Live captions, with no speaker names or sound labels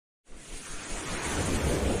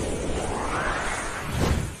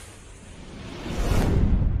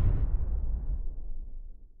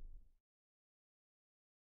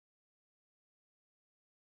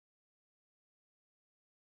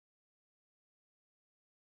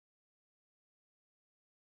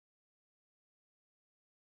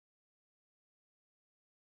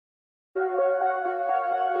Oh,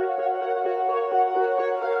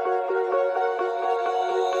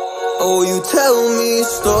 you tell me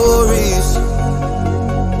stories,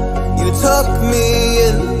 you tuck me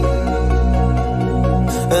in,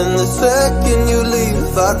 and the second you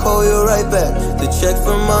leave, I call you right back to check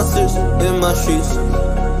for monsters in my sheets.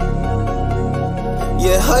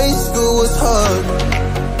 Yeah, high school was hard.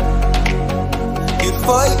 You'd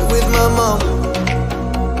fight with my mom,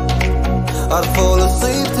 I'd fall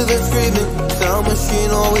asleep to the screaming, sound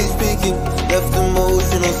machine always speaking, left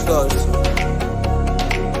emotional scars.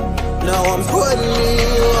 Now I'm 21,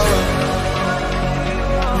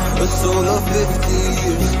 a soul of 50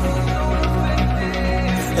 years.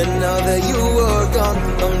 And now that you are gone,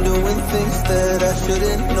 I'm doing things that I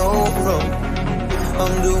shouldn't know from.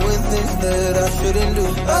 I'm doing things that I shouldn't do.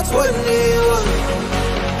 At 21,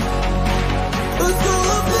 a soul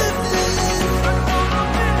of 50 years.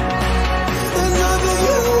 And now that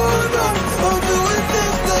you are gone, I'm doing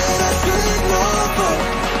things that I shouldn't know from.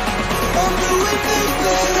 I'm doing things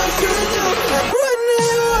that I shouldn't do. At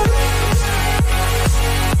 21.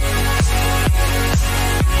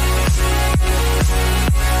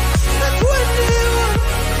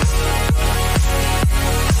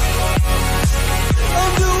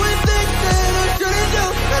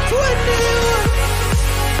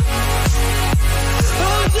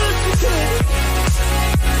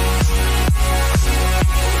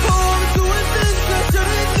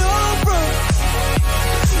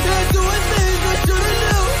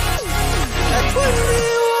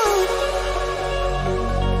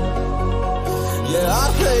 Yeah,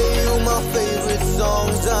 I play you my favorite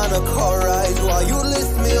songs on a car ride while you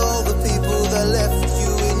list me all the people that left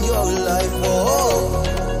you in your life. Oh.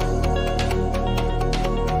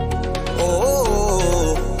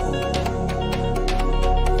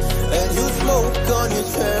 And you smoke on your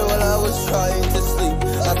chair while I was trying to sleep.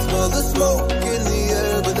 I smell the smoke in the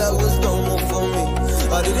air, but that was normal for me.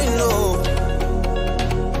 I didn't know.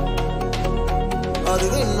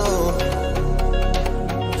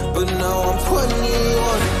 But now I'm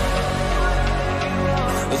 21,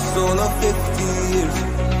 a soul of 50 years.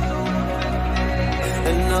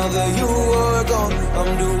 And now that you are gone,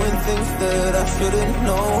 I'm doing things that I shouldn't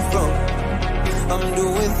know from. I'm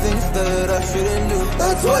doing things that I shouldn't do.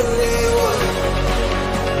 At 21,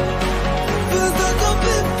 feels like I'm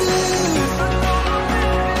 50 years.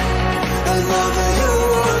 And now that you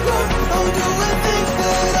are gone, I'm doing things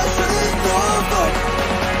that I shouldn't know from.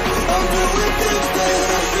 I'm doing things that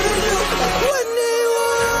I shouldn't do. At 21.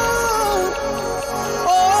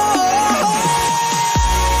 Oh.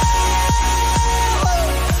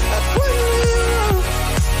 At 21.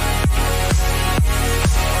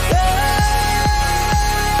 Yeah.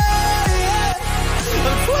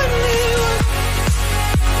 At 21.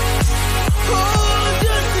 Oh,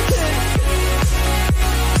 just a kid.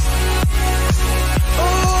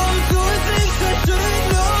 Oh, I'm doing things I shouldn't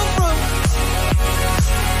know from.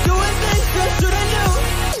 Doing things I shouldn't do.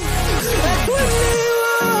 At 21.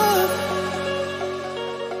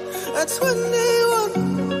 At 21.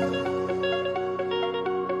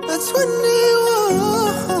 At 21.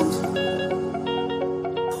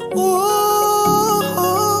 Whoa.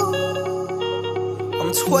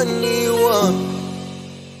 I'm 21.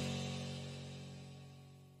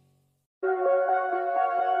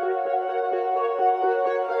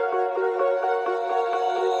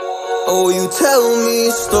 Oh, you tell me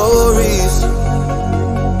stories,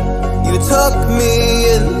 you tuck me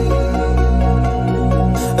in,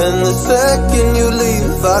 and the second you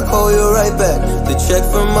leave, I call you right back to check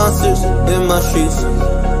for monsters in my sheets.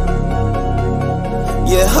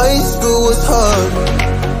 Yeah, high school was hard.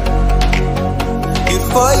 You'd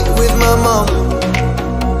fight with my mom,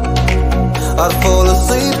 I'd fall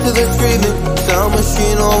asleep to the screaming, sound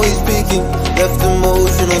machine always speaking, left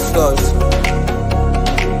emotional scars.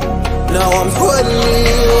 Now I'm 21,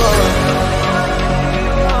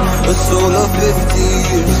 a soul of 50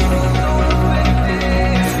 years.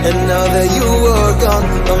 And now that you are gone,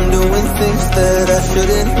 I'm doing things that I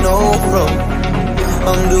shouldn't know from.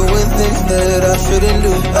 I'm doing things that I shouldn't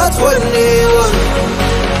do. At 21,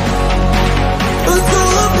 a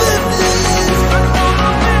soul of 50 years.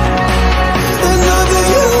 And now that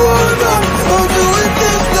you are gone, I'm doing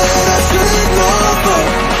things that I shouldn't know from.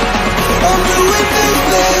 I'm doing things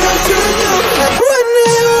that I shouldn't do. At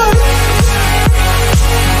 21.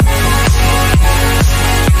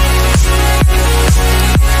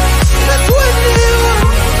 At 21.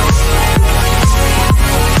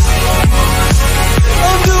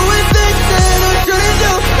 I'm doing things that I shouldn't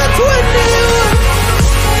do. At 21.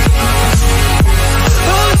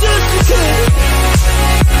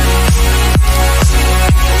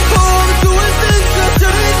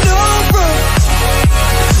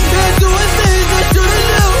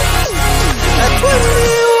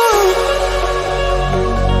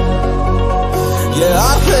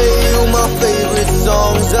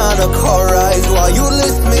 a car ride while you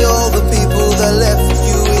list me all the people that left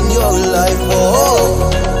you in your life.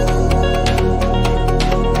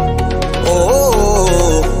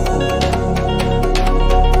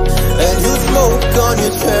 And you smoke on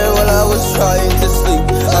your chair while I was trying to sleep.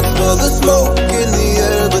 I smell the smoke in the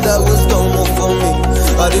air, but that was normal for me.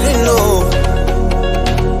 I didn't know.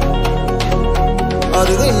 I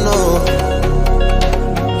didn't know.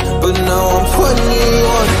 But now I'm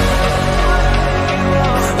 21.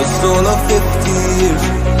 It's all of 50 years.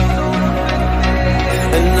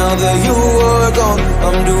 And now that you are gone,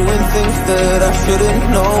 I'm doing things that I shouldn't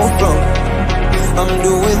know from. I'm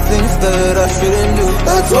doing things that I shouldn't do.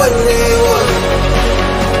 At 21,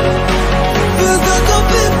 feels like I'm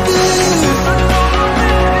 50 years.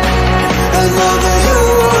 And now that you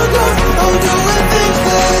are gone, I'm doing things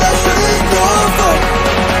that I shouldn't know from.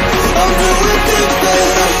 I'm doing things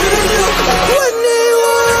that I shouldn't do. At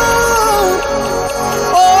 21,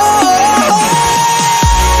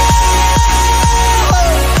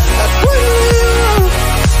 at 21,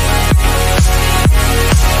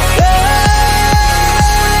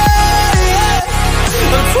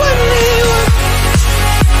 I'm 21.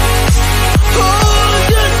 Oh,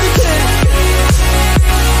 just a kid.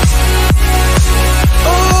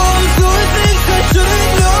 Oh, I'm doing things I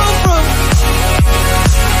shouldn't know from.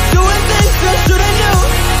 Doing things I shouldn't know.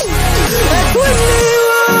 At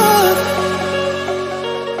 21.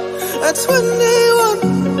 At 21.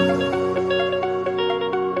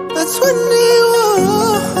 At 21.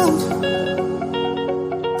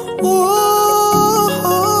 Oh,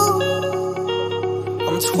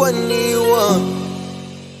 I'm 21.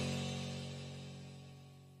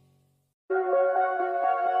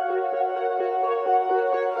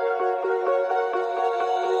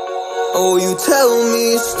 Oh, you tell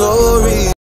me stories.